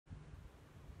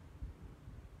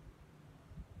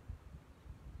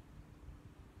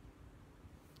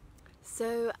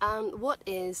So, what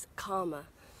is karma?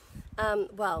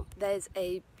 Well, there's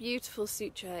a beautiful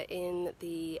sutra in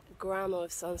the grammar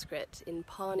of Sanskrit, in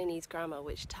Panini's grammar,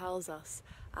 which tells us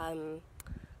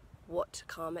what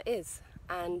karma is.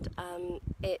 And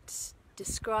it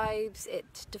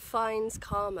defines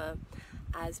karma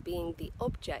as being the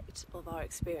object of our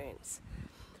experience.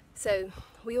 So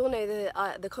we all know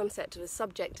the concept of a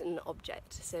subject and an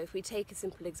object. So if we take a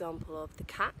simple example of the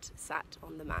cat sat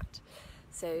on the mat.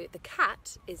 So the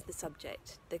cat is the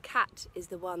subject. The cat is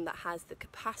the one that has the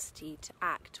capacity to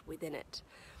act within it.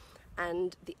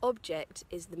 And the object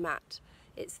is the mat.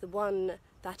 It's the one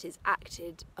that is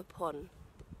acted upon.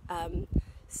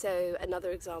 So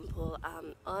another example,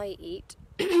 I eat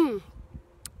a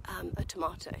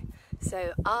tomato.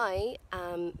 So I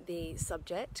am the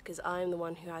subject because I am the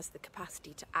one who has the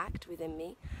capacity to act within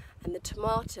me, and the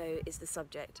tomato is the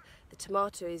subject. The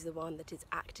tomato is the one that is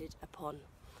acted upon.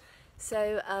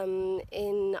 So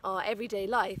in our everyday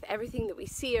life, everything that we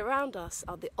see around us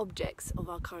are the objects of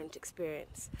our current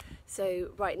experience. So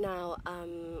right now,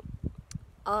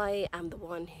 I am the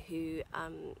one who,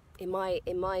 in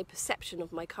my perception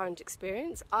of my current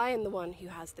experience, I am the one who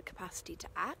has the capacity to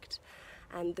act,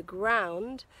 and the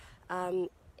ground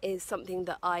is something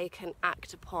that I can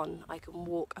act upon. I can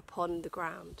walk upon the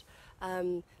ground.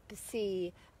 The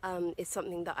sea is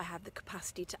something that I have the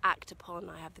capacity to act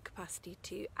upon. I have the capacity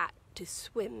to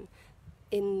swim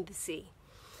in the sea.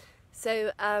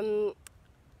 So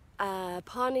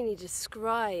Panini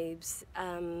describes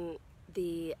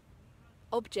the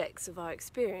objects of our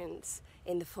experience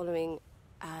in the following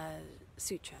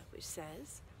sutra, which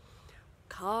says,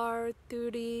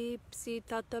 Karturipsi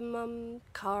tatamam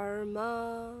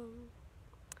karma.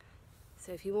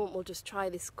 So if you want, we'll just try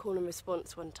this call and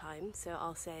response one time. So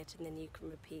I'll say it and then you can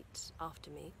repeat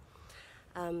after me.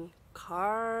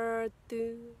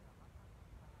 Kartu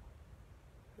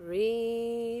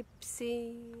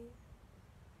ripsi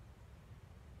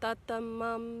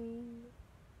tatamam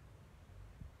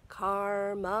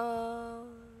karma.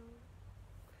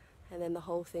 And then the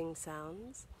whole thing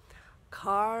sounds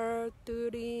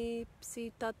Karturipsi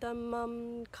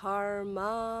tatamam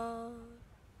karma.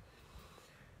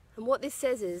 And what this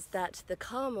says is that the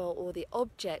karma, or the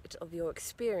object of your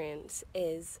experience,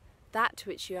 is that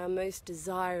which you are most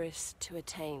desirous to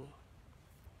attain.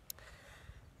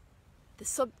 The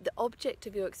object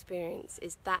of your experience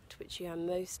is that which you are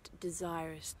most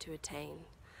desirous to attain.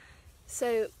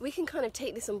 So we can kind of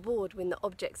take this on board when the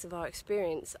objects of our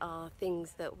experience are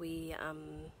things that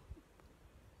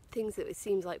it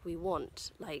seems like we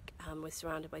want, like we're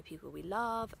surrounded by people we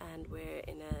love and we're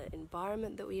in an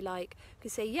environment that we like. We can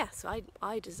say, yes,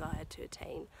 I desire to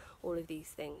attain all of these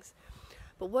things.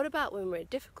 But what about when we're in a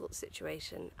difficult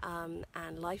situation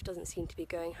and life doesn't seem to be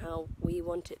going how we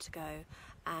want it to go,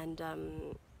 and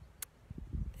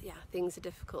things are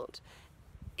difficult?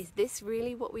 Is this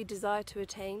really what we desire to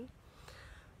attain?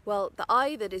 Well, the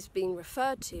I that is being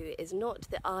referred to is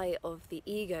not the I of the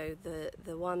ego,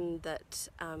 the one that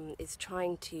is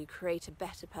trying to create a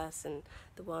better person,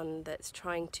 the one that's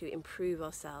trying to improve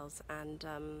ourselves and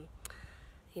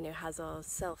has our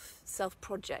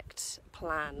self-project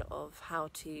plan of how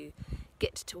to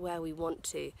get to where we want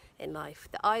to in life.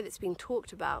 The I that's being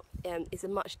talked about is a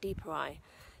much deeper I.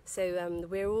 So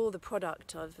we're all the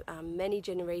product of many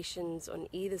generations on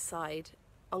either side,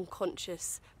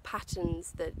 unconscious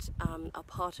patterns that are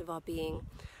part of our being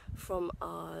from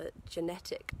our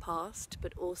genetic past,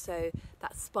 but also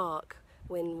that spark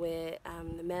when we're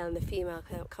the male and the female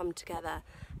come together,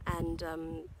 and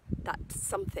that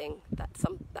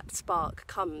spark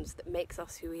comes that makes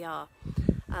us who we are.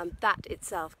 That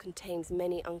itself contains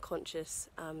many unconscious,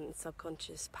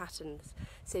 subconscious patterns.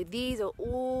 So these are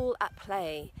all at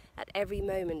play at every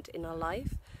moment in our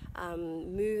life,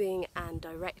 moving and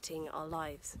directing our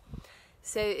lives.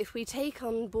 So if we take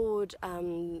on board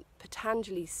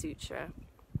Patanjali Sutra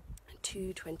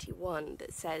 221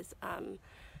 that says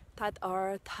Tad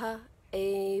artha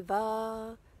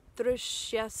eva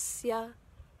drishyasya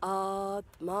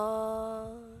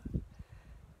atma,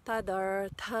 Tad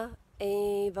artha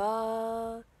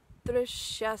eva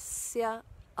drishyasya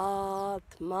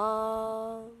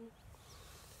atma,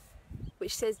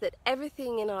 which says that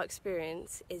everything in our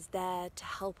experience is there to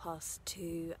help us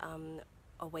to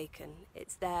awaken.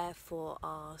 It's there for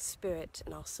our spirit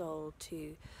and our soul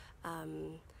to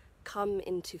come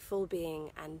into full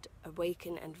being and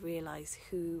awaken and realize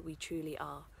who we truly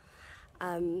are.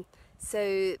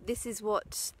 So this is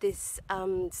what this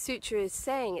sutra is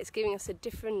saying. It's giving us a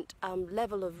different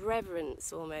level of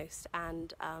reverence almost,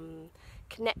 and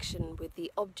connection with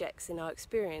the objects in our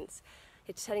experience.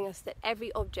 It's telling us that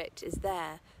every object is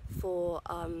there for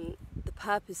the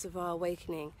purpose of our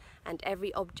awakening, and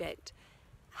every object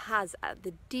has, at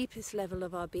the deepest level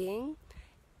of our being,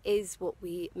 is what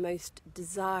we most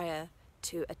desire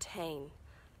to attain.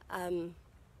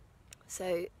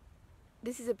 So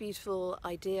this is a beautiful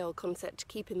idea or concept to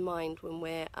keep in mind when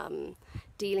we're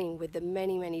dealing with the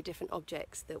many, many different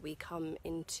objects that we come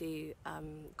into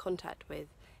contact with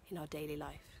in our daily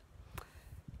life.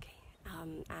 Okay.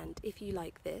 And if you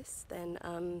like this, then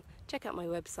check out my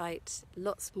website.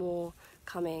 Lots more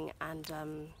coming, and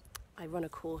I run a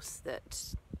course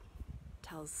that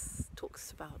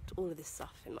talks about all of this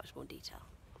stuff in much more detail.